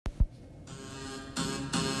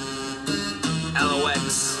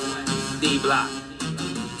LOX, D Block,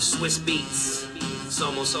 Swiss Beats. It's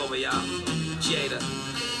almost over, y'all. Jada.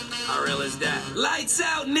 How real is that? Lights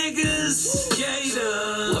out, niggas!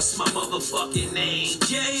 Jada! What's my motherfucking name?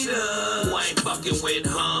 Jada! Who I ain't fucking with,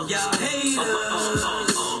 huh? Y'all haters!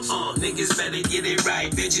 Niggas better get it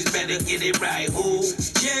right, bitches better get it right. Who?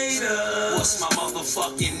 Jada! What's my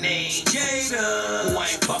motherfucking name? Jada! Who I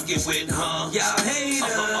ain't fucking with, huh? Y'all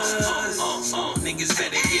haters! Niggas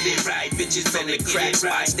better get it right, bitches better crack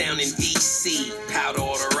spots down in D.C. Powder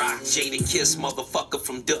or the rock, Jadakiss, motherfucker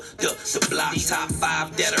from the block. Top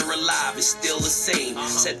 5 dead or alive is still the same.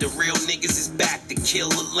 Said the real niggas is back to kill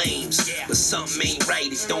the lames. But something ain't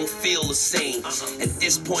right, it don't feel the same. At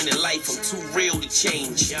this point in life, I'm too real to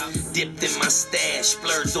change. Dipped in my stash,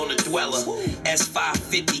 splurged on a dweller.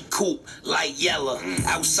 S550 coupe, light yellow.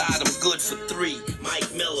 Outside, I'm good for 3.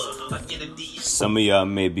 Mike Miller. I get a D. Some of y'all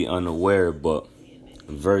may be unaware, but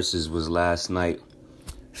Versus was last night.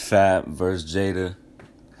 Fab versus Jada.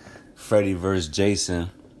 Freddie versus Jason.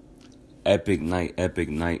 Epic night,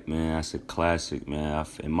 man. That's a classic, man.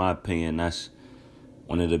 In my opinion, that's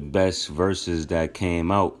one of the best verses that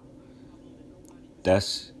came out. They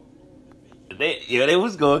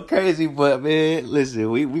was going crazy, but man,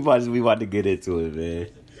 listen, we about to get into it, man.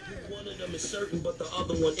 Is certain, but the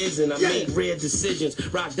other one isn't. I made rare decisions,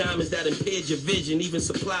 rock diamonds that impaired your vision, even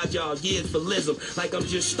supplied y'all years for lism. Like I'm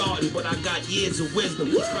just starting, but I got years of wisdom.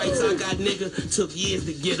 Stripes I got, nigga, took years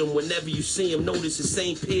to get him. Whenever you see him, notice the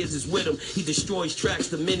same peers is with him. He destroys tracks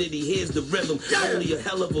the minute he hears the rhythm. Only a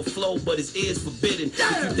hell of a flow, but his ears forbidden.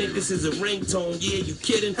 If you think this is a ringtone, yeah, you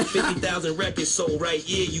kidding. 50,000 records sold, right?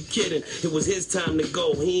 Yeah, you kidding. It was his time to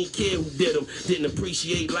go. He ain't care who did him. Didn't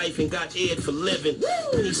appreciate life and got aired for living.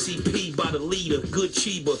 PCP by the leader, good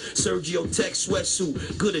Chiba, Sergio Tech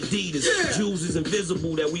sweatsuit, good Adidas. Jewels is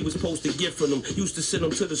invisible that we was supposed to get from them. Used to send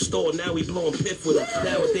them to the store, now we blowing piff with them.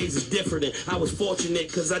 Nowadays it's different. And I was fortunate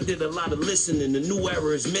because I did a lot of listening. The new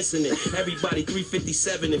era is missing it. Everybody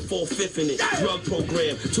 357 and 4/5 in it. Drug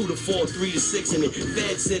program 2 to 4, 3 to 6 in it.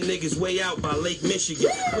 Fed sent niggas way out by Lake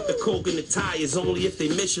Michigan. Put the coke in the tires only if they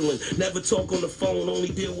Michelin. Never talk on the phone, only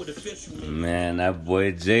deal with officials. Man, that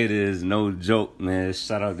boy Jada is no joke, man.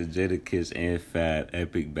 Shout out to Jadakiss and Fab.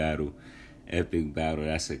 Epic battle.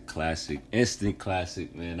 That's a classic. Instant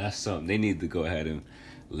classic, man. That's something. They need to go ahead and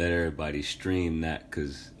let everybody stream that,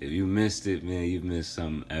 because if you missed it, man, you missed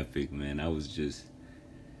something epic, man. That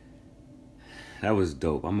was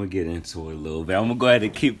dope. I'm going to get into it a little bit. I'm going to go ahead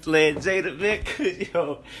and keep playing Jada, man, because,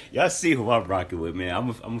 y'all see who I'm rocking with, man. I'm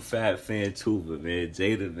a Fab fan, too, but, man,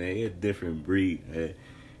 Jada, man, he a different breed, man.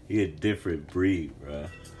 He a different breed, bro.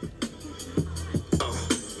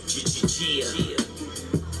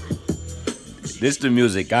 This the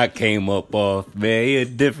music I came up off, man. He a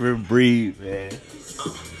different breed, man.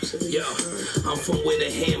 Yo, I'm from where the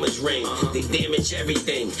hammers ring. They damage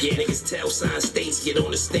everything. Niggas tell sign states get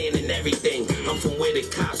on the stand and everything. I'm from where the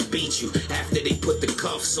cops beat you after they put the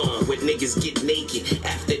cuffs on. Where niggas get naked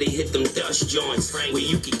after they hit them dust joints. Where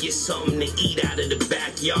you can get something to eat out of the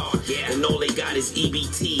backyard. And all they got is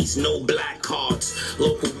EBTs, no black cards.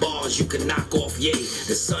 Local bars you can knock off, yay.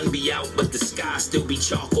 The sun be out, but the sky still be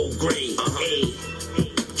charcoal gray. Hey.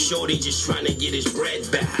 Shorty just trying to get his bread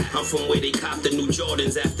back. I'm from where they cop the new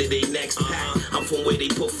Jordans after they next pack. I'm from where they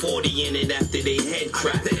put 40 in it after they head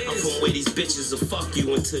crack. I'm from where these bitches will fuck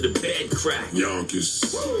you into the bed crack.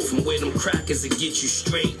 Yonkers. From where them crackers will get you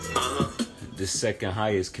straight. The second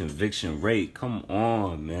highest conviction rate. Come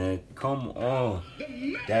on, man. Come on.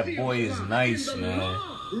 That boy is nice, man.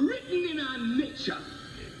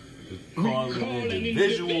 Calling an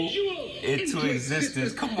individual into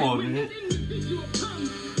existence. Come on, man.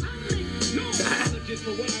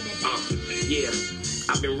 Yeah,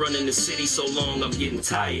 I've been running the city so long I'm getting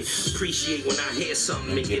tired. Appreciate when I hear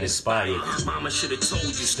something and get inspired. Mama should have told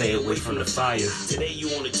you stay away from the fire. Today you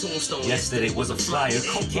on the tombstone, yesterday was a flyer.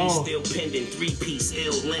 Come on. Still pending, 3-piece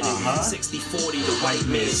ill linen. 60-40, the white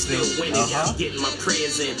man still winning. Getting my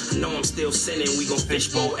prayers in, I know I'm still sinning. We gon'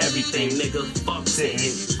 fishbowl everything, nigga. Fuck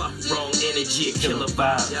sitting, fuck wrong energy, a killer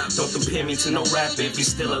vibe. Don't compare me to no rapper if you're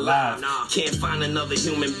still alive. Can't find another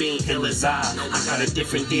human being ill as I got a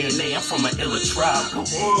different DNA, I'm from an iller tribe. Come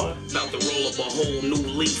on. About to roll up a whole new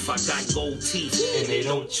leaf. I got gold teeth and they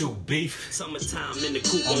don't chew beef. Summertime in the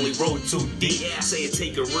coop, only roll too deep. Say it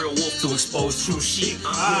take a real wolf to expose true sheep. You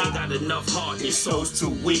ain't got enough heart and your soul's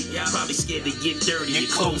too weak. Probably scared to get dirty, your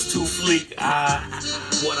clothes too fleek.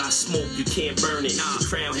 What I smoke, you can't burn it. The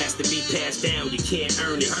crown has to be passed down, you can't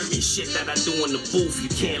earn it. The shit that I do in the booth, you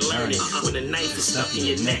can't learn it. When a knife is stuck in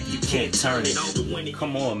your neck, you can't turn it.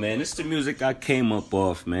 Come on, man. It's the music I came up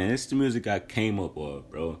off, man. It's the music I came up off,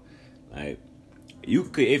 bro. Like, You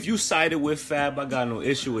could, if you sided with Fab, I got no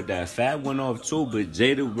issue with that. Fab went off too, but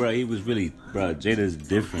Jada, bro, he was really, bro. Jada's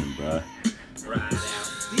different, bro.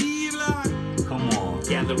 Come on,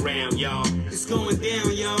 gather round, y'all. It's going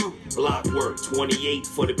down, y'all. Block work, 28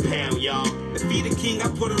 for the pound, y'all. If he the king, I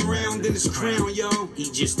put him around in his crown, y'all. He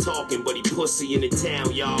just talking, but he pussy in the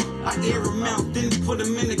town, y'all. I air him out, then put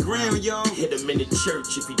him in the ground, y'all. Hit him in the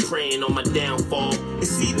church if he praying on my downfall.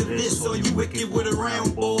 It's either this or you wicked with a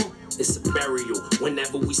round ball. It's a burial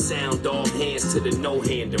whenever we sound off. Hands to the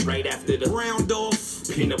no-hander right after the round off.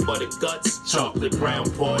 Peanut butter guts, chocolate brown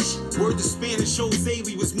Porsche. Word to Spanish, Jose,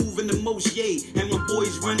 we was moving the most, yay. And my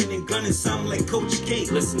boys running and gunning sound like Coach K.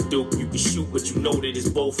 Listen, Duke, you can shoot, but you know that it's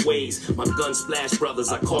both ways. My gun splash brothers,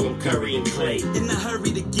 I call them Curry and Clay. In a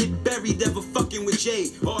hurry to get buried, ever fucking with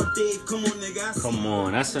Jay. Oh, Dave, come on, nigga. Come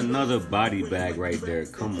on, that's another body bag right there.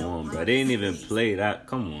 Come on, bro. They didn't even play that.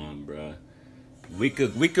 Come on, bro. We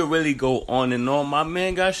could really go on and on. My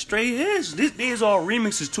man got straight hits. These all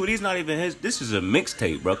remixes too. These not even his. This is a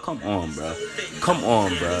mixtape, bro. Come on, bro. Come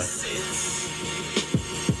on, bro.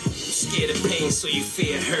 Scared of pain, so you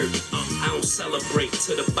fear hurt. I don't celebrate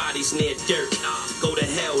till the body's near dirt. Go to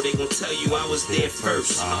hell, they gon' tell you I was there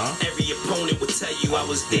first. Every opponent would tell you I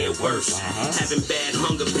was there worse. Having bad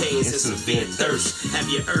hunger pains and severe thirst. Have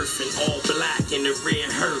your earth in all black in the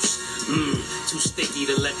rear hearse. Too sticky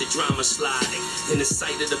to let the drama slide. In the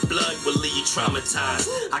sight of the blood will leave you traumatized.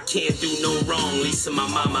 I can't do no wrong, least in my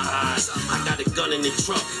mama eyes. I got a gun in the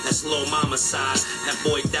trunk, that's low mama size. That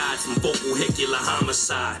boy died from vehicular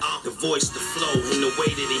homicide. The voice, the flow, and the way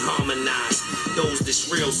that he harmonized. Those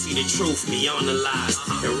that's real see the truth beyond the lies.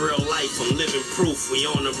 In real life, I'm living proof we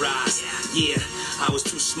on the rise. Yeah, I was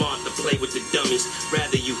too smart to play with the dummies.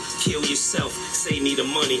 Rather you kill yourself, save me the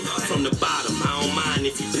money. From the bottom, I don't mind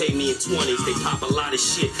if you pay me in 20s. They pop a lot of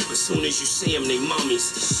shit, as soon as you see them, they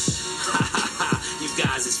mummies. Ha ha ha, you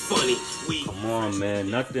guys is funny. Come on, man,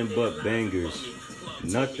 nothing but bangers.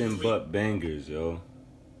 Nothing but bangers, yo.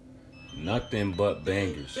 Nothing but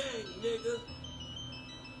bangers.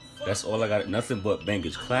 That's all I got. Nothing but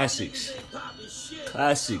bangers. Classics.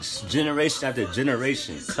 Classics. Generation after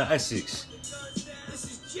generation. Classics.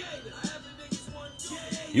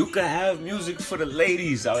 You can have music for the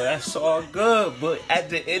ladies. That's all good. But at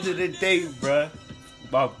the end of the day, bruh,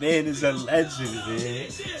 my man is a legend, man.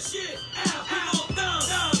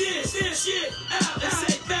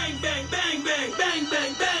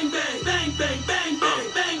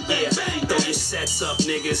 Sets up,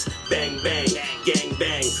 niggas, bang, bang, gang,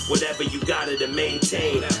 bang, whatever you gotta to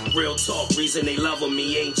maintain. Real talk, reason they loving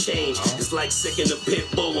me ain't changed. It's like sicking a pit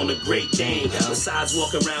bull on a Great Dane. Besides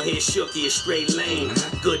walking around here shook, a straight lane.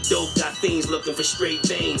 Good dope, got fiends looking for straight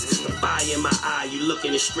veins. The fire in my eye, you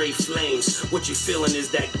looking at straight flames. What you feeling is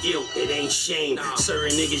that guilt, it ain't shame.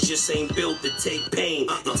 Certain niggas just ain't built to take pain.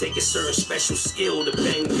 It take a certain special skill to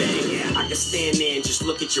bang, bang. I can stand there and just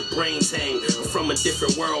look at your brains hang. I'm from a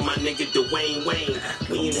different world, my nigga Dwayne.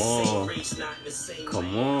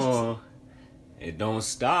 Come on. It don't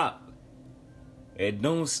stop. It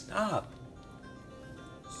don't stop.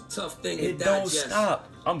 It's a tough thing to digest. It don't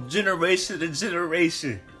stop. I'm generation to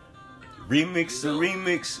generation. Remix to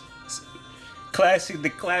remix. Classic to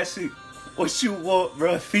classic. What you want,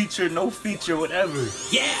 bro? Feature, no feature, whatever.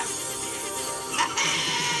 Yeah.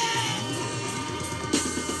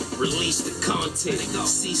 Release the content,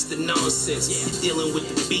 cease the nonsense. Dealing with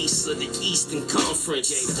the beasts of the Eastern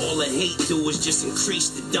Conference. All the hate do is just increase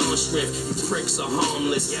the dawn strength. The pricks are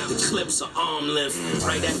harmless, the clips are arm length.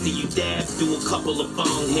 Right after you dab, do a couple of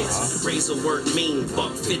bong hits. Razor work mean,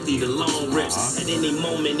 $150 the long rips. At any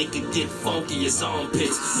moment it could get funky as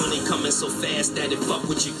armpits. Money coming so fast that it fuck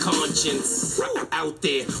with your conscience. Out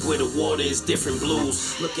there where the water is different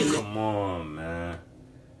blues. Looking at. Come on, man.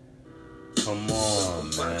 Come on,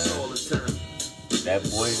 man. That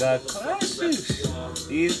boy got classics.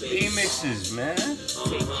 These remixes, man.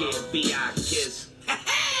 Take care, Jadakiss.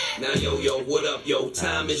 Now, yo, what up, yo?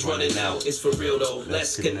 Time is running out. It's for real, though.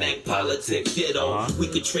 Let's connect. Politics, ditto. We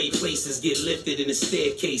could trade places, get lifted in the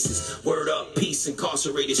staircases. Word up, peace,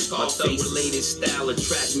 incarcerated Scarface. Related style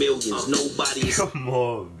attract millions. Nobody is. Come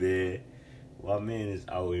on, man. My man is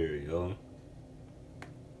out here, yo.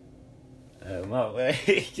 My man,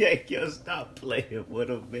 yo, stop playing with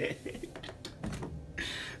him, man.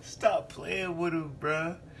 Stop playing with him,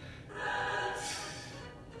 bruh.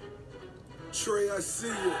 Trey, I see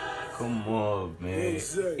you. Come on, man.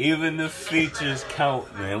 Even the features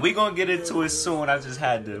count, man. We gonna get into it soon. I just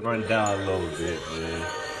had to run down a little bit, man.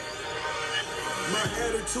 My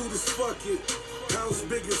attitude is fuck it. House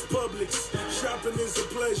big as Publix. Shopping is a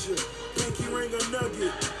pleasure. Pinky ring a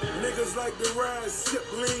nugget. Niggas niggas like to ride, sip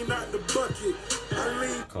lean out the bucket. I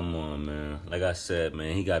lean. Come on, man. Like I said,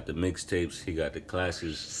 man, he got the mixtapes, he got the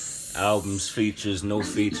classics, albums, features, no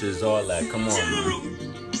features, all that. Come on, man.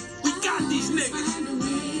 We got these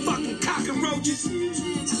niggas. Fucking cockroaches.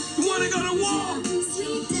 You wanna go to war?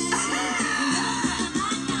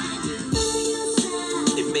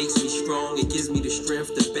 It makes me strong, it gives me the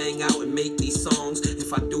strength to bang out and make these songs.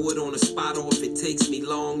 If I do it on the spot or if it takes me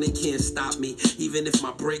long, they can't stop me. Even if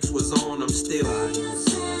my brakes was on, I'm still.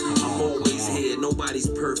 I'm always here, nobody's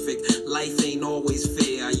perfect. Life ain't always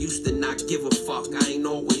fair. I used to not give a fuck, I ain't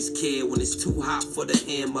always care. When it's too hot for the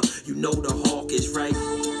hammer, you know the hawk is right.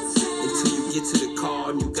 Until you get to the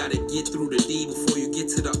car, you gotta get through the D before you get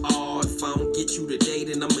to the R. If I don't get you today,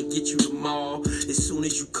 then I'ma get you tomorrow. As soon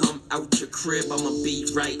as you come out your crib, I'ma be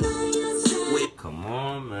right. Come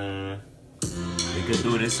on, man. We could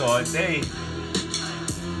do this all day.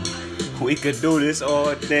 We could do this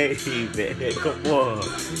all day, man. Come on.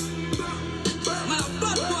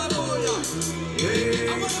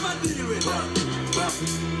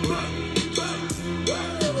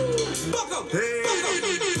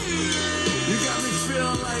 You got me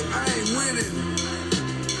feeling like I ain't winning.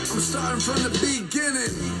 I'm starting from the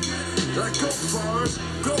beginning. Like go fars.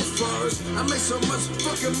 I make so much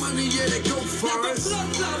fucking money, yeah, they go fars.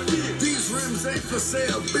 These rims ain't for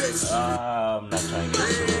sale, bitch. I'm not trying to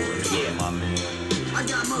get so yeah, my man. I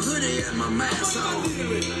got my hoodie and my mask on.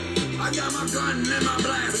 I got my gun and my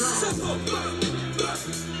blast on.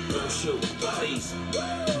 Don't shoot, please.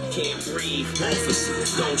 Can't breathe, officer,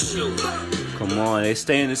 don't shoot. Come on, they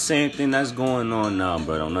staying the same thing that's going on now,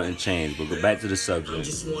 bro. Don't nothing change. But go back to the I'm subject.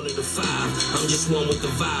 just one of the five. I'm just one with the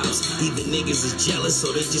vibes. Either niggas is jealous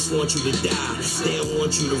so they just want you to die. They don't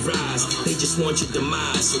want you to rise. They just want your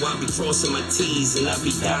demise. So I be crossing my T's and I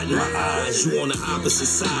be dotting my I's. You on the opposite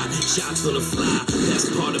side. Shots gonna fly.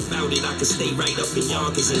 That's part about it. I can stay right up in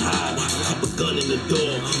Yonkers and hide. Keep a gun in the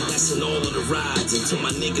door. That's in all of the rides. Until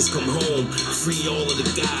my niggas come home. Free all of the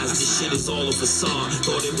guys. This shit is all a facade.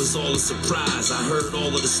 Thought it was all a surprise. I heard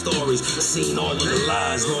all of the stories, seen all of the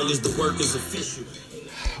lies, long as the work is official.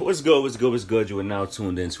 What's good? You are now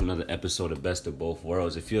tuned in to another episode of Best of Both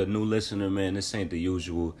Worlds. If you're a new listener, man, this ain't the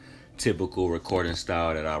usual typical recording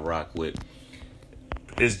style that I rock with.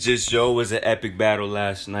 It's just, it was an epic battle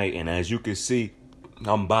last night, and as you can see,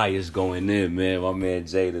 I'm biased going in, man. My man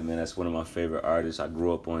Jada, man, that's one of my favorite artists. I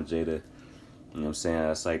grew up on Jada. You know what I'm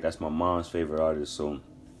saying? That's my mom's favorite artist, so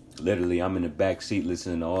literally, I'm in the back seat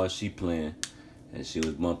listening to all she playing, and she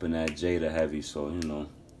was bumping that Jada heavy. So, you know,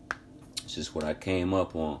 it's just what I came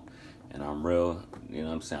up on, and I'm real. You know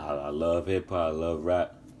what I'm saying? I love hip hop, I love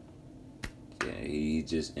rap. Yeah, he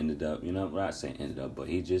just ended up, you know, I'm not saying ended up, but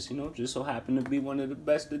he just, you know, just so happened to be one of the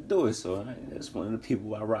best to do it. So that's one of the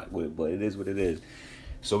people I rock with. But it is what it is.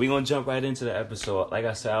 So we're gonna jump right into the episode. Like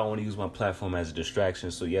I said, I don't want to use my platform as a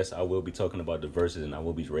distraction. So yes, I will be talking about the verses, and I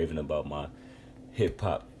will be raving about my hip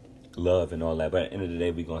hop love and all that, but at the end of the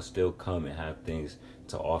day, we're gonna still come and have things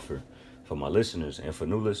to offer for my listeners, and for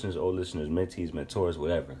new listeners, old listeners, mentees, mentors,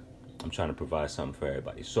 whatever. I'm trying to provide something for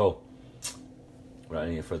everybody. So without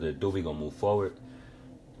any further ado, we're gonna move forward.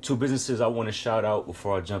 Two businesses I want to shout out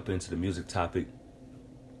before I jump into the music topic.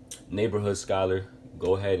 Neighborhood Scholar,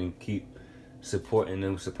 go ahead and keep supporting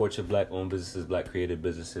them. Support your black owned businesses, black creative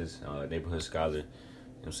businesses. Neighborhood Scholar, you know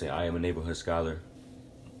what I'm saying? I am a neighborhood scholar.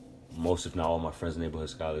 Most, if not all, my friends are neighborhood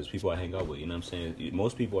scholars, people I hang out with, you know what I'm saying?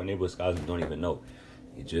 Most people are neighborhood scholars and don't even know.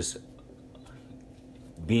 You just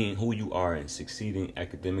being who you are and succeeding,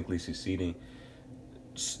 academically succeeding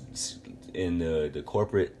in the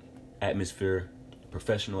corporate atmosphere,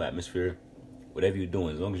 professional atmosphere, whatever you're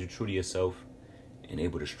doing, as long as you're true to yourself and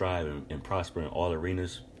able to strive and prosper in all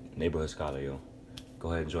arenas, neighborhood scholar, yo.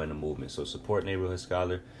 Go ahead and join the movement. So support Neighborhood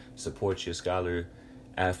Scholar, support your scholar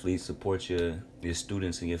athletes, support your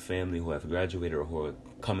students and your family who have graduated or who are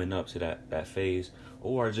coming up to that phase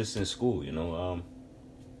or are just in school, you know.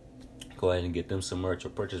 Go ahead and get them some merch or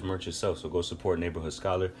purchase merch yourself. So go support Neighborhood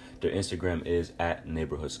Scholar. Their Instagram is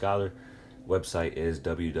 @NeighborhoodScholar. Website is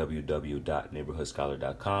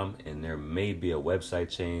www.neighborhoodscholar.com, and there may be a website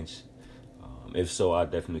change. If so, I'll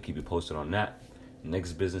definitely keep you posted on that.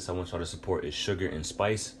 Next business I want y'all to support is Sugar and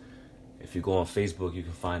Spice. If you go on Facebook, you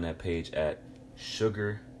can find that page at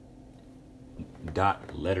sugar.spice.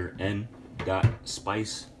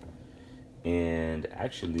 And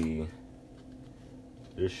actually,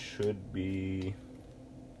 there should be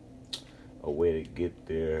a way to get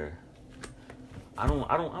there. I don't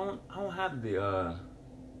have the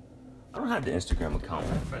Instagram account.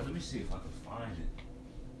 Let me see if I can find it.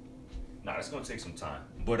 Nah, it's gonna take some time.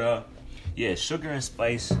 But yeah, Sugar and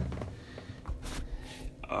Spice.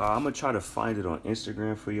 I'm gonna try to find it on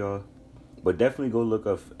Instagram for y'all, but definitely go look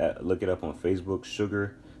it up on Facebook.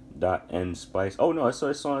 Sugar.nspice. Oh no, it's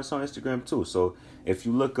on Instagram too. So if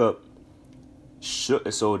you look up, so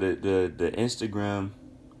the Instagram,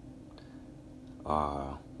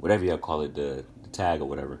 whatever you call it, the tag or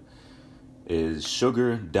whatever, is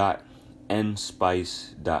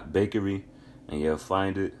sugar.nspice.bakery, and you'll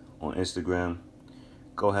find it on Instagram.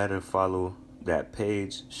 Go ahead and follow that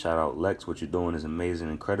page. Shout out Lex, what you're doing is amazing.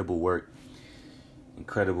 Incredible work.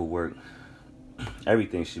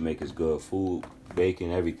 Everything she make is good. Food,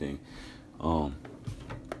 baking, everything. So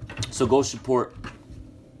go support.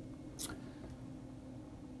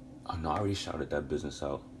 Oh no, I already shouted that business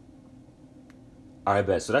out. Alright,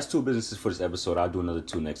 bet. So that's 2 businesses for this episode. I'll do another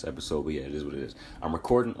 2 next episode, but yeah, it is what it is. I'm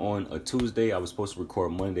recording on a Tuesday. I was supposed to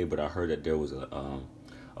record Monday, but I heard that there was a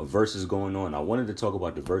verses going on. I wanted to talk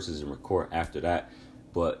about the verses and record after that,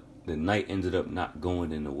 but the night ended up not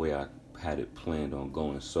going in the way I had it planned on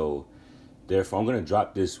going. So therefore, I'm going to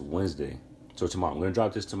drop this Wednesday. So tomorrow, I'm going to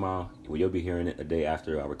drop this tomorrow. Well, you'll be hearing it a day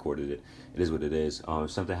after I recorded it. It is what it is.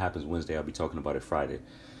 If something happens Wednesday, I'll be talking about it Friday.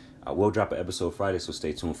 I will drop an episode Friday, so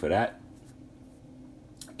stay tuned for that.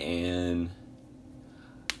 And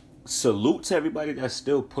salute to everybody that's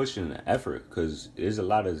still pushing the effort, because there's a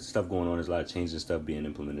lot of stuff going on. There's a lot of changes and stuff being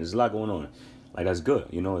implemented. There's a lot going on. Like, that's good,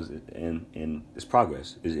 you know, and it's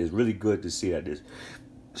progress. It's really good to see that there's,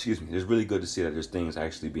 it's really good to see that there's things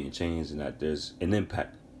actually being changed and that there's an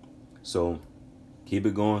impact. So keep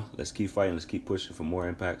it going. Let's keep fighting. Let's keep pushing for more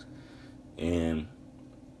impacts. And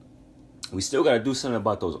we still got to do something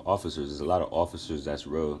about those officers. There's a lot of officers that's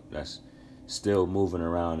still moving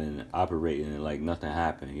around and operating and like nothing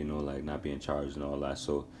happened, you know, like not being charged and all that.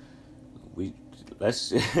 So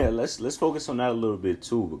let's focus on that a little bit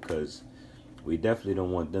too, because we definitely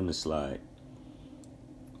don't want them to slide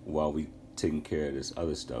while we taking care of this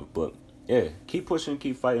other stuff. But yeah, keep pushing,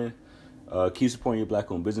 keep fighting, keep supporting your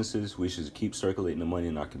Black-owned businesses. We should keep circulating the money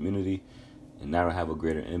in our community, and that'll have a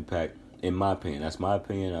greater impact. In my opinion, that's my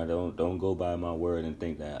opinion. I don't go by my word and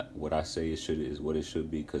think that what I say is what it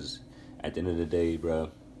should be, because at the end of the day,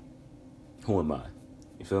 bro, who am I?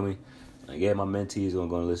 You feel me? Like, yeah, my mentees are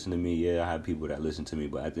going to listen to me. Yeah, I have people that listen to me.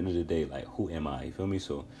 But at the end of the day, like, who am I? You feel me?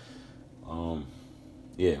 So,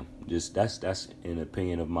 yeah, just that's an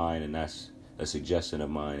opinion of mine, and that's a suggestion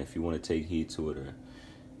of mine. If you want to take heed to it or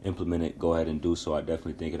implement it, go ahead and do so. I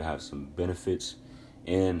definitely think it'll have some benefits.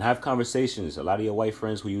 And have conversations. A lot of your white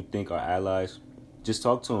friends who you think are allies, just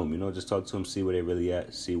talk to them. You know, just talk to them, see where they really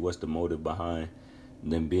at, see what's the motive behind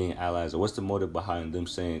them being allies, or what's the motive behind them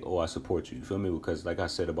saying, oh, I support you. You feel me? Because like I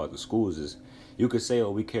said about the schools, is you could say, oh,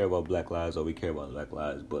 we care about Black lives, or we care about Black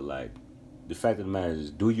lives, but like the fact of the matter is,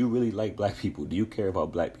 do you really like Black people? Do you care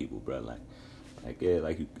about Black people, bro? Like yeah,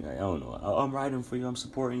 like I don't know. I'm riding for you, I'm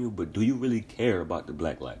supporting you, but do you really care about the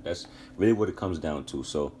Black life? That's really what it comes down to.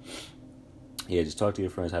 So yeah, just talk to your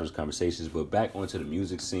friends, have those conversations. But back onto the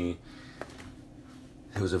music scene.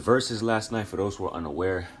 There was a Versus last night. For those who are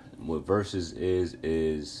unaware, what Versus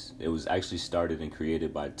is it was actually started and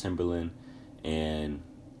created by Timberland and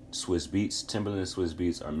Swiss Beats. Timberland and Swiss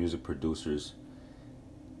Beats are music producers.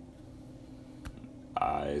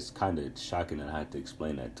 It's kind of shocking that I had to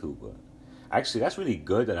explain that too, but actually that's really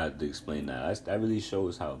good that I had to explain that. That really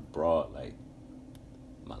shows how broad like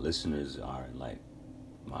my listeners are, and like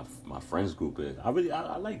my friends group is. I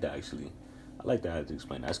like that actually. I like that I had to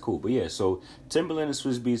explain. That's cool. But yeah, so Timberland and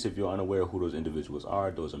Swiss Beats, if you're unaware of who those individuals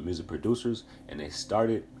are, those are music producers, and they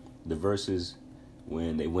started the Verses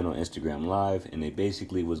when they went on Instagram Live, and they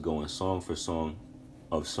basically was going song for song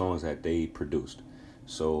of songs that they produced.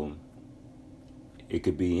 So it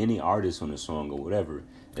could be any artist on the song or whatever,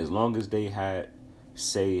 as long as they had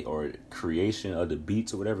say or creation of the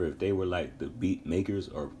beats or whatever. If they were like the beat makers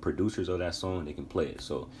or producers of that song, they can play it.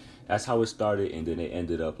 So that's how it started, and then they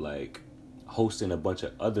ended up like hosting a bunch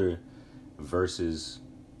of other verses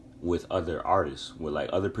with other artists, with like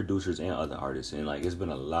other producers and other artists, and like it's been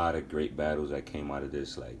a lot of great battles that came out of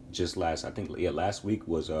this. Like just last week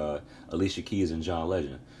was Alicia Keys and John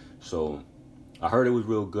Legend. So I heard it was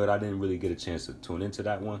real good. I didn't really get a chance to tune into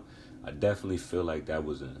that one. I definitely feel like that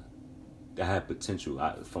had potential.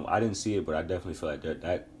 I didn't see it, but I definitely feel like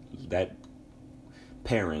that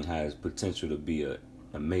pairing has potential to be a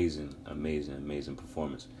amazing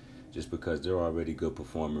performance. Just because they're already good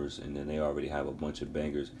performers, and then they already have a bunch of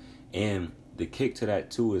bangers. And the kick to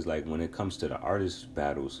that too is like when it comes to the artist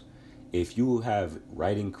battles, if you have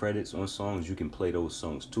writing credits on songs, you can play those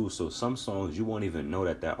songs too. So some songs you won't even know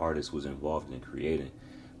that artist was involved in creating.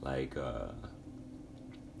 Like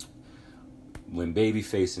when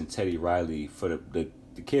Babyface and Teddy Riley, for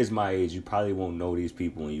the kids my age, you probably won't know these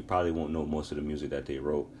people, and you probably won't know most of the music that they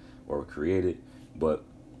wrote or created. But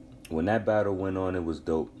when that battle went on, it was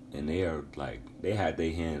dope, and they had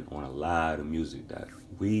their hand on a lot of music that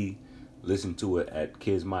we listened to it at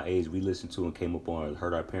kids my age. We listened to and came up on,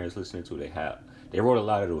 heard our parents listening to. They wrote a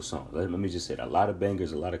lot of those songs. Let me just say that. A lot of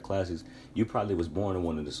bangers, a lot of classics. You probably was born in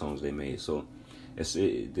one of the songs they made. So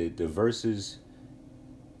the verses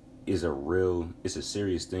is it's a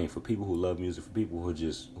serious thing for people who love music, for people who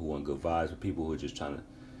want good vibes, for people who are just trying to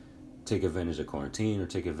take advantage of quarantine or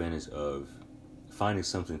take advantage of finding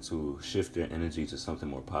something to shift their energy to something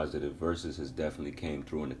more positive. Versus has definitely came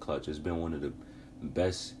through in the clutch. It's been one of the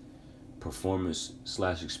best performance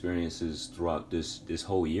 / experiences throughout this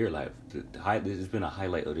whole year. Like it's been a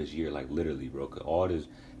highlight of this year, like literally, bro. All this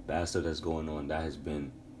bad stuff that's going on, that has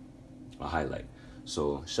been a highlight.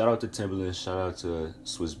 So shout out to Timberland, shout out to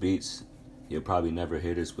Swiss Beats. You'll probably never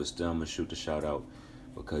hear this, but still I'm gonna shoot the shout out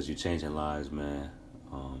because you're changing lives, man.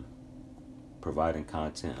 Providing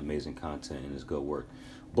content, amazing content, and it's good work.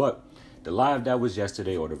 But the live that was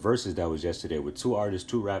yesterday, or the verses that was yesterday, with two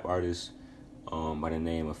rap artists, by the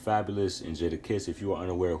name of Fabulous and Jadakiss. If you are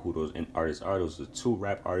unaware of who those artists are, those are two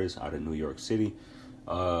rap artists out of New York City.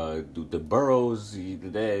 The boroughs,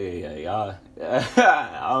 y'all.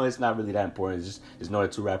 It's not really that important. It's know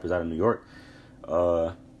that two rappers out of New York.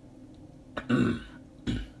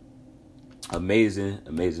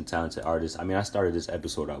 Amazing, talented artists. I mean, I started this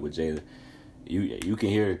episode out with Jada. You can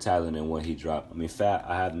hear the talent in what he dropped. I mean, Fab.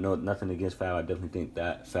 I have nothing against Fab. I definitely think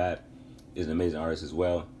that Fab is an amazing artist as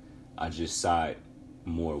well. I just side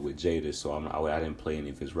more with Jada, so I didn't play any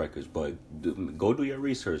of his records. But go do your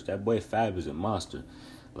research. That boy Fab is a monster.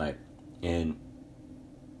 And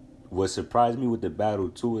what surprised me with the battle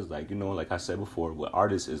too is like I said before, with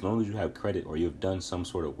artists, as long as you have credit or you've done some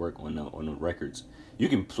sort of work on the records, you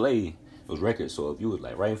can play those records. So if you was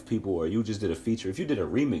writing for people, or you just did a feature, if you did a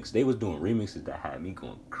remix, they was doing remixes that had me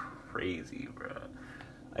going crazy, bro.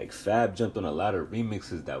 Like Fab jumped on a lot of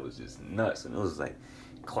remixes that was just nuts, and it was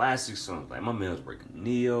classic songs. Like my man was working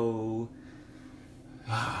Neo,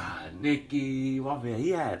 Nicki. My man,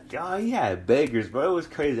 he had beggars, bro. It was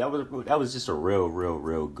crazy. That was just a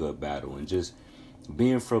real good battle. And just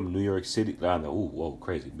being from New York City,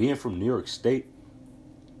 crazy. Being from New York State,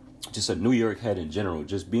 just a New York head in general.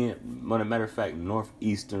 Just being, as a matter of fact,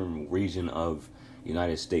 northeastern region of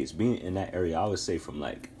United States. Being in that area, I would say from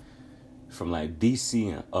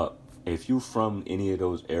DC and up. If you from any of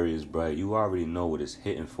those areas, bro, you already know what it's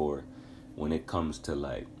hitting for when it comes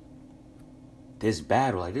to this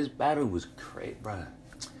battle. This battle was crazy, bro.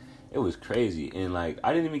 It was crazy, and I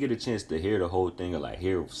didn't even get a chance to hear the whole thing or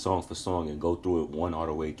hear song for song and go through it one all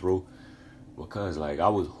the way through, because I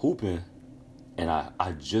was hooping, and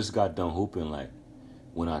I just got done hooping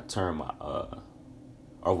when I turned my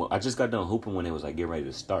I just got done hooping when it was getting ready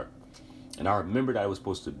to start, and I remember that it was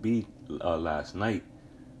supposed to be last night.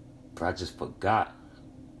 But I just forgot.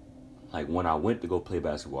 When I went to go play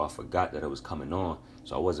basketball, I forgot that it was coming on,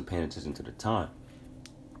 so I wasn't paying attention to the time.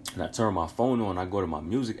 And I turned my phone on. I go to my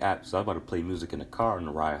music app, so I was about to play music in the car on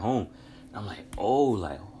the ride home. And I'm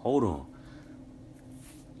hold on.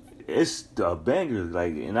 It's a banger.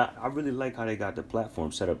 And I really like how they got the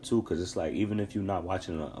platform set up too, because it's even if you're not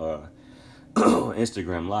watching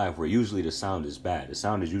Instagram Live, where usually the sound is bad. The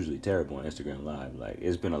sound is usually terrible on Instagram Live.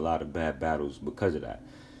 It's been a lot of bad battles because of that.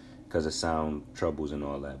 Because of sound troubles and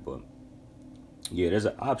all that. But yeah, there's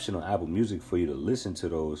an option on Apple Music for you to listen to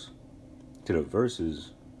the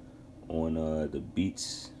verses on the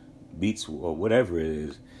beats or whatever it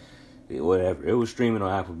is. Whatever. It was streaming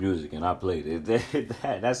on Apple Music and I played it.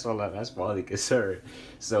 That's all my only concern.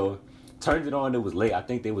 So turned it on, it was late. I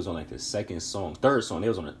think they was on the third song. They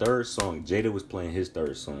was on the third song. Jada was playing his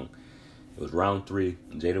third song. It was round 3.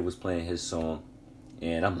 And Jada was playing his song.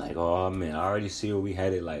 And I'm oh man, I already see where we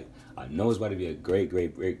headed. I know it's about to be a great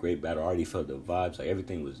battle. I already felt the vibes.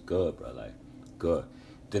 Everything was good, bro. Good.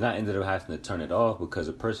 Then I ended up having to turn it off because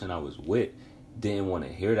the person I was with didn't want to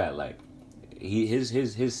hear that.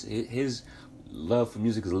 His love for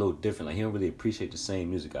music is a little different. He don't really appreciate the same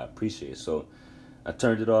music I appreciate. So I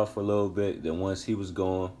turned it off for a little bit. Then once he was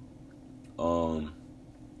gone,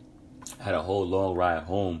 had a whole long ride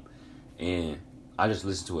home, and I just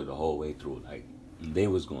listened to it the whole way through. They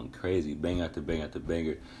was going crazy, bang after bang after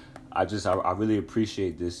banger. I really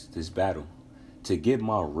appreciate this battle. To get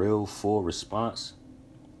my real full response,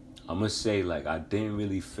 I'm gonna say I didn't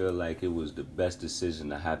really feel like it was the best decision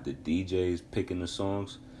to have the DJs picking the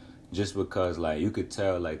songs, just because you could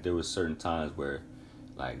tell there was certain times where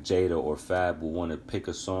Jada or Fab would want to pick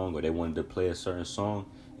a song or they wanted to play a certain song,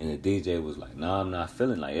 And the DJ was like, nah, I'm not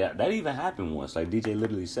feeling like that. That even happened once. Like, DJ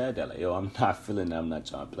literally said that. Like, yo, I'm not feeling that. I'm not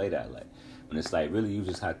trying to play that. Like, when it's like, really, you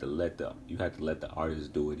just have to let the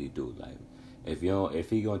artist do what he do. Like, if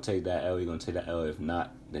he gonna take that L, he gonna take that L. If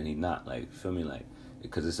not, then he not. Like, feel me? Like,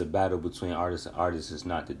 because it's a battle between artist and artist. It's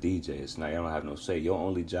not the DJ. It's not, you don't have no say. Your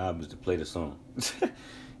only job is to play the song.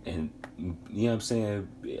 And, you know what I'm saying?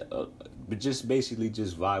 But just basically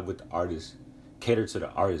just vibe with the artist. Cater to the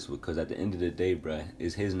artist, because at the end of the day, bruh,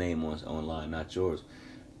 it's his name online, not yours.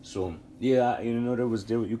 So yeah,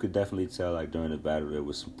 you could definitely tell, like, during the battle there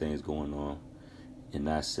was some things going on in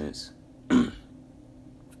that sense.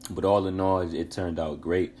 But all in all, it turned out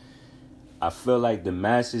great. I feel like the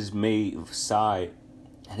masses made side,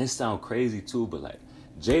 and it sound crazy too, but like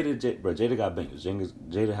Jada got bangers.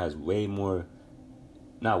 Jada has but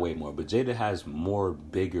Jada has more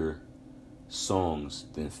bigger songs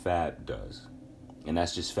than Fab does. And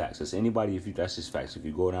that's just facts. That's just facts. If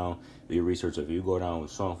you go down, do your research, if you go down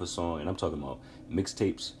song for song, and I'm talking about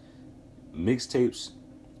mixtapes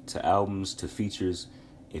to albums to features.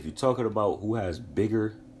 If you're talking about who has big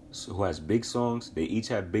songs, they each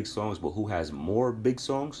have big songs, but who has more big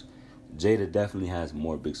songs? Jada definitely has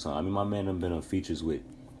more big songs. I mean, my man done been on features with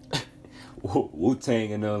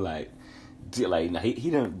Wu-Tang and them, like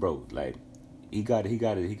he done, bro, like he got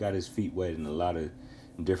his feet wet in a lot of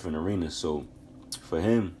different arenas. So for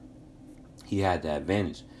him, he had the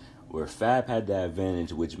advantage. Where Fab had the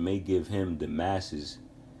advantage, which may give him the masses,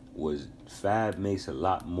 was Fab makes a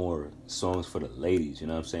lot more songs for the ladies. You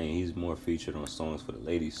know what I'm saying? He's more featured on songs for the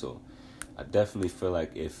ladies. So I definitely feel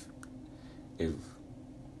like if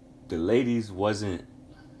the ladies wasn't,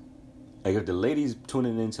 like, if the ladies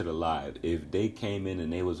tuning into the live, if they came in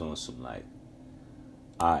and they was on some, like,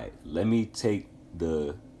 alright, let me take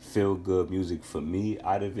the feel good music for me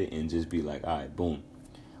out of it and just be like, alright, boom,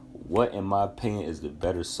 what in my opinion is the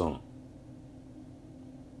better song?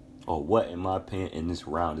 Or what in my opinion in this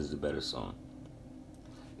round is the better song?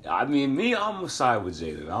 I mean, I'm gonna side with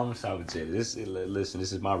Jada. Listen,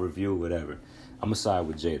 this is my review, whatever. I'm gonna side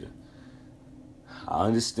with Jada. I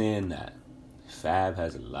understand that Fab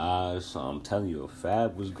has a lot of songs. I'm telling you,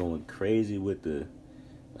 Fab was going crazy with the,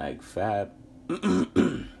 like, Fab.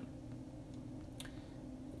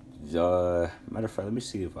 Matter of fact, let me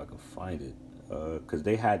see if I can find it. Cause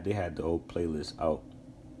they had the whole playlist out.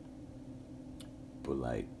 But,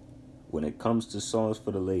 like, when it comes to songs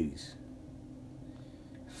for the ladies,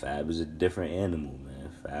 Fab is a different animal,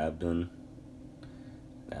 man.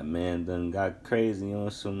 That man done got crazy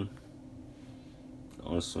on some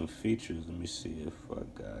features. Let me see if I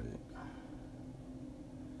got it.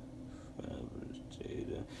 Fab versus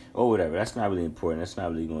Jada. Oh, whatever. That's not really important. That's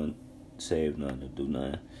not really going to save nothing or do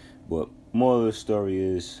nothing. But moral of the story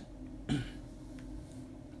is,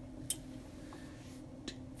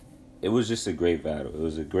 it was just a great battle. It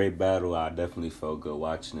was a great battle. I definitely felt good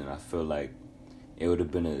watching it. I feel like it would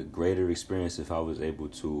have been a greater experience if I was able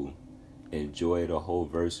to enjoy the whole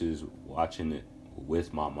versus watching it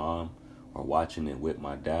with my mom or watching it with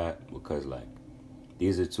my dad, because, like,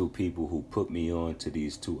 these are two people who put me on to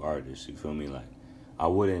these two artists. You feel me? Like, I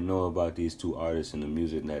wouldn't know about these two artists and the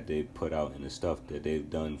music that they put out and the stuff that they've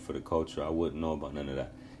done for the culture. I wouldn't know about none of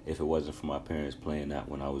that if it wasn't for my parents playing that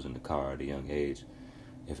when I was in the car at a young age.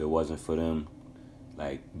 If it wasn't for them,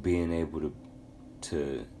 like, being able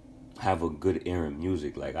to have a good ear in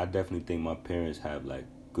music. Like, I definitely think my parents have, like,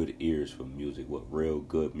 good ears for music, what real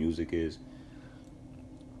good music is,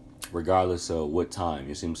 regardless of what time.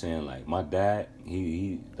 You see what I'm saying? Like, my dad,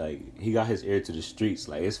 he got his ear to the streets.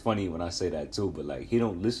 Like, it's funny when I say that too, but, like, he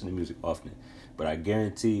don't listen to music often. But I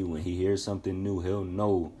guarantee you, when he hears something new, he'll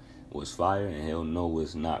know what's fire and he'll know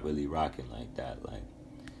what's not really rocking like that. Like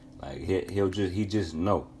he just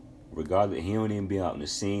know. Regardless, he don't even be out in the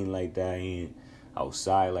scene like that. He ain't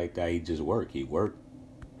outside like that. He just work. He work,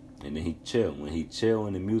 and then he chill. When he chill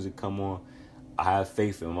and the music come on, I have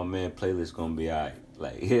faith in my man playlist gonna be alright.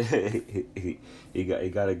 Like, he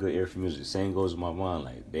got a good ear for music. Same goes with my mom.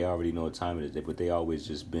 Like, they already know what time it is, but they always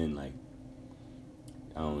just been, like,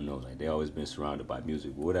 I don't know, like, they always been surrounded by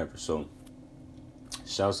music, but whatever. So,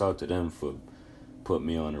 shouts out to them for putting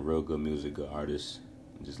me on a real good music, good artist.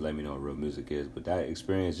 Just let me know what real music is. But that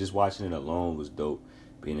experience, just watching it alone, was dope.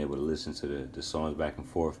 Being able to listen to the songs back and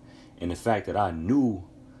forth. And the fact that I knew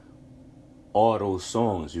all those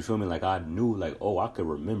songs, you feel me? Like, I knew, like, oh, I could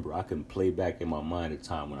remember. I can play back in my mind the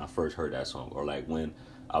time when I first heard that song. Or, like, when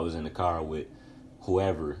I was in the car with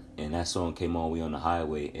whoever and that song came on, we on the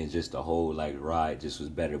highway, and just the whole, like, ride just was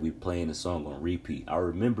better. We playing the song on repeat. I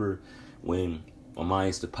remember when my mom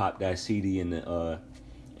used to pop that CD in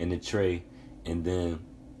the tray, and then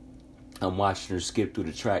I'm watching her skip through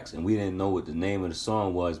the tracks, and we didn't know what the name of the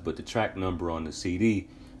song was, but the track number on the CD,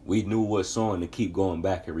 we knew what song to keep going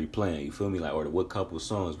back and replaying. You feel me? Like, or what couple of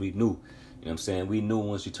songs we knew. You know what I'm saying? We knew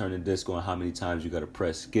once you turn the disc on how many times you got to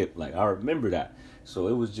press skip. Like, I remember that. So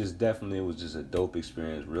it was just a dope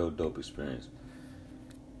experience, real dope experience.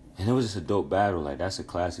 And it was just a dope battle. Like, that's a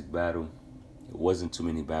classic battle. It wasn't too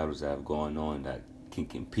many battles that have gone on that can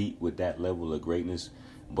compete with that level of greatness.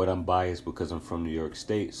 But I'm biased because I'm from New York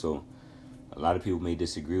State, so a lot of people may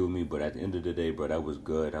disagree with me, but at the end of the day, bro, that was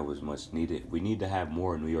good. That was much needed. We need to have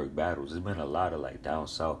more New York battles. There's been a lot of, like, down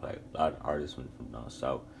south, like, a lot of artists from down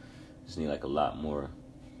south. Just need, like, a lot more.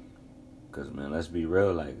 Because, man, let's be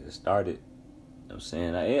real, like, it started, you know what I'm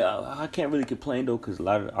saying? I can't really complain, though, because a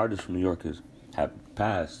lot of artists from New York have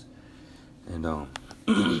passed. And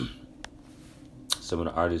some of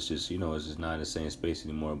the artists just, you know, it's just not in the same space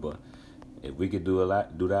anymore. But if we could do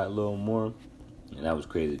that a little more. And that was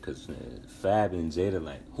crazy because Fab and Jada,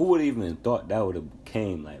 like, who would even thought that would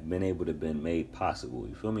have been able to been made possible?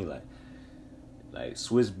 You feel me? Like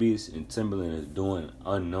Swiss Beats and Timberland is doing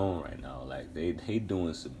unknown right now. Like, they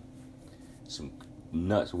doing some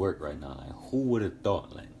nuts work right now. Like, who would have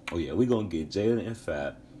thought? Like, oh yeah, we gonna get Jada and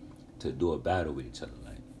Fab to do a battle with each other.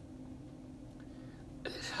 Like,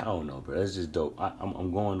 I don't know, bro. That's just dope.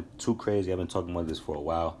 I'm going too crazy. I've been talking about this for a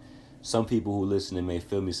while. Some people who listen may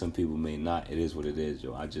feel me, some people may not. It is what it is,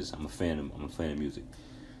 yo. I'm a fan of music.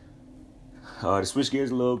 To switch gears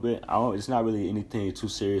a little bit, it's not really anything too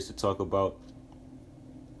serious to talk about.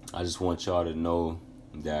 I just want y'all to know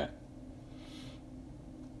that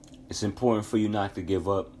it's important for you not to give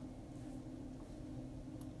up.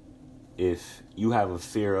 If you have a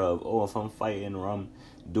fear of, if I'm fighting or I'm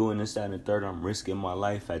doing this, that, and the third, I'm risking my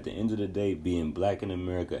life. At the end of the day, being black in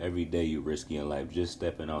America, every day you're risking your life, just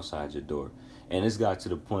stepping outside your door. And it's got to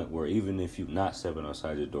the point where even if you're not stepping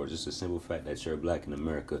outside your door, just the simple fact that you're black in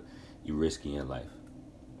America, you're risking your life.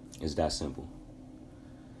 It's that simple.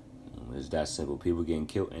 It's that simple. People getting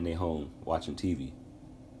killed in their home watching TV.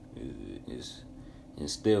 And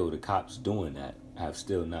still, the cops doing that have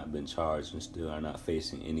still not been charged and still are not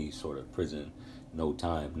facing any sort of prison, no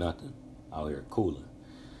time, nothing. Out here cooling.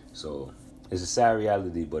 So it's a sad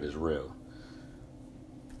reality, but it's real.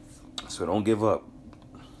 So don't give up.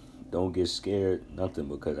 Don't get scared, nothing,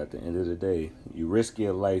 because at the end of the day, you risk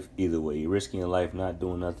your life either way. You're risking your life not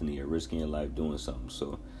doing nothing, or you're risking your life doing something.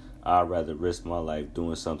 So I'd rather risk my life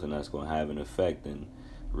doing something that's going to have an effect than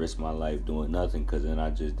risk my life doing nothing, because then I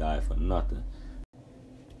just die for nothing.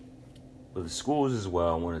 But the schools as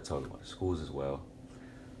well, I want to talk about the schools as well.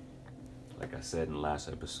 Like I said in the last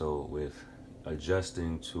episode, with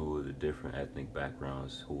adjusting to the different ethnic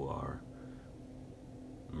backgrounds who are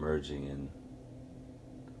merging in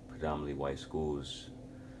predominantly white schools,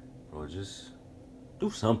 bro, just do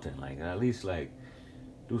something. Like, at least, like,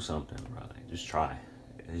 do something, bro. Like, just try.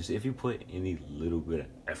 If you put any little bit of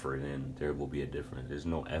effort in, there will be a difference. There's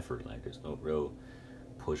no effort. Like, there's no real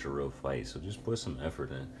push or real fight. So just put some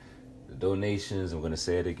effort in. The donations, I'm going to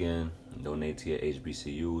say it again, donate to your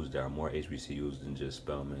HBCUs. There are more HBCUs than just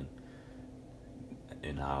Spelman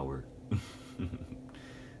and Howard.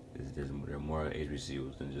 There are more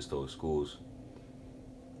HBCUs than just those schools.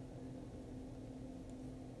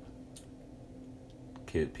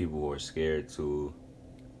 People who are scared to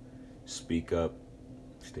speak up,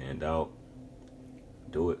 stand out,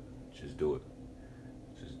 do it. Just do it.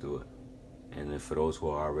 Just do it. And then for those who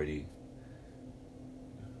are already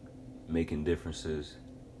making differences,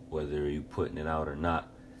 whether you putting it out or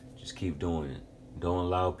not, just keep doing it. Don't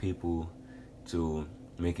allow people to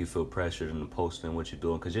make you feel pressured into posting what you're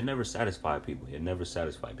doing, because you'll never satisfy people. You'll never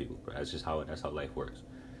satisfy people, bro. That's how life works.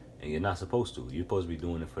 And you're not supposed to. You're supposed to be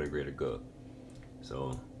doing it for the greater good.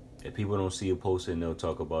 So if people don't see you posting, they'll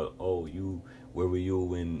talk about, where were you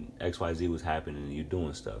when XYZ was happening and you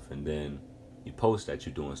doing stuff, and then you post that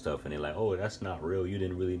you're doing stuff and they're like, that's not real, you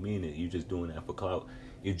didn't really mean it, you just doing that for clout.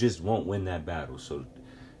 You just won't win that battle. So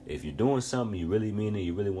if you're doing something, you really mean it,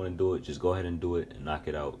 you really want to do it, just go ahead and do it and knock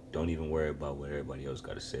it out. Don't even worry about what everybody else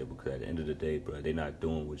got to say, because at the end of the day, bro, they're not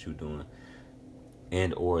doing what you're doing,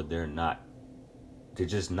 and or they're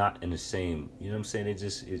just not in the same, you know what I'm saying?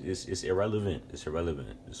 It's irrelevant. It's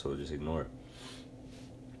irrelevant. So just ignore it.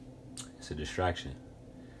 It's a distraction.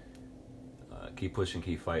 Keep pushing,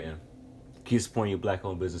 keep fighting. Keep supporting your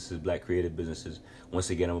black-owned businesses, black creative businesses. Once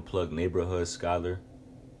again, I'm going to plug Neighborhood Scholar,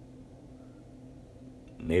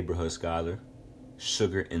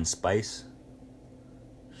 Sugar and Spice,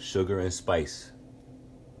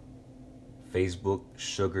 Facebook,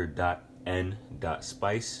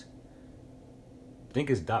 sugar.n.spice. I think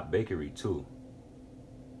it's .bakery too.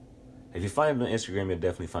 If you find it on Instagram, you'll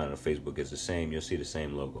definitely find it on Facebook. It's the same. You'll see the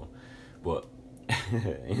same logo. But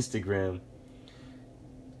Instagram,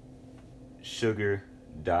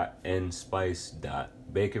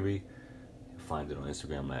 sugar.nspice.bakery. You'll find it on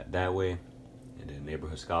Instagram that way. And then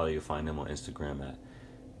Neighborhood Scholar, you'll find them on Instagram at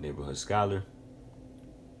Neighborhood Scholar.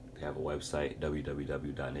 They have a website,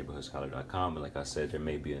 www.neighborhoodscholar.com. And like I said, there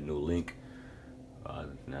may be a new link.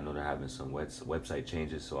 And I know they're having some website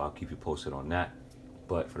changes, so I'll keep you posted on that.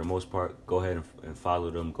 But for the most part, go ahead and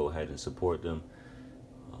follow them. Go ahead and support them.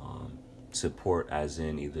 Support as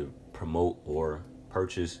in either promote or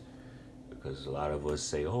purchase. Because a lot of us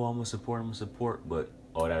say, oh, I'm going to support. But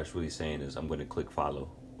all that's really saying is I'm going to click follow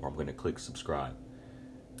or I'm going to click subscribe.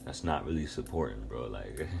 That's not really supporting, bro.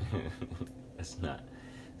 Like, it's not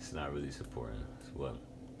really supporting. Well,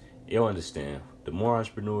 you'll understand. The more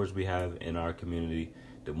entrepreneurs we have in our community,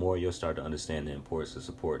 the more you'll start to understand the importance of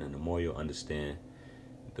support, and the more you'll understand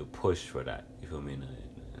the push for that. You feel me?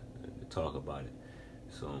 To talk about it.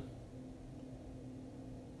 So,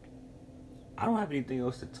 I don't have anything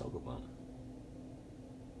else to talk about.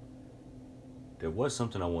 There was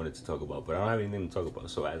something I wanted to talk about, but I don't have anything to talk about.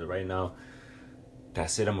 So as of right now,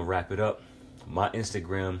 that's it. I'm going to wrap it up. My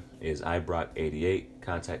Instagram is ibrock88.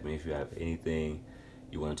 Contact me if you have anything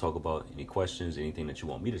you want to talk about, any questions, anything that you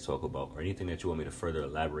want me to talk about, or anything that you want me to further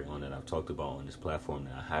elaborate on that I've talked about on this platform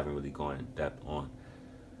that I haven't really gone in depth on.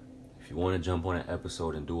 If you want to jump on an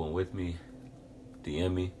episode and do one with me,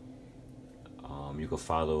 DM me. You can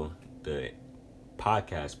follow the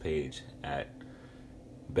podcast page at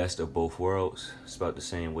Best of Both Worlds, spelled the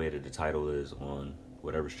same way that the title is on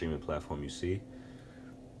whatever streaming platform you see.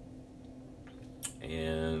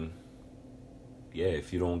 And yeah,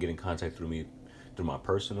 if you don't get in contact through me through my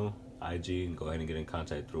personal IG, go ahead and get in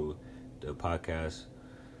contact through the podcast,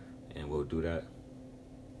 and we'll do that.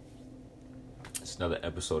 It's another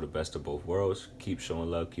episode of Best of Both Worlds. Keep showing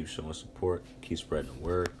love, keep showing support, keep spreading the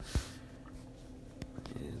word.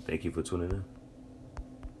 And thank you for tuning in.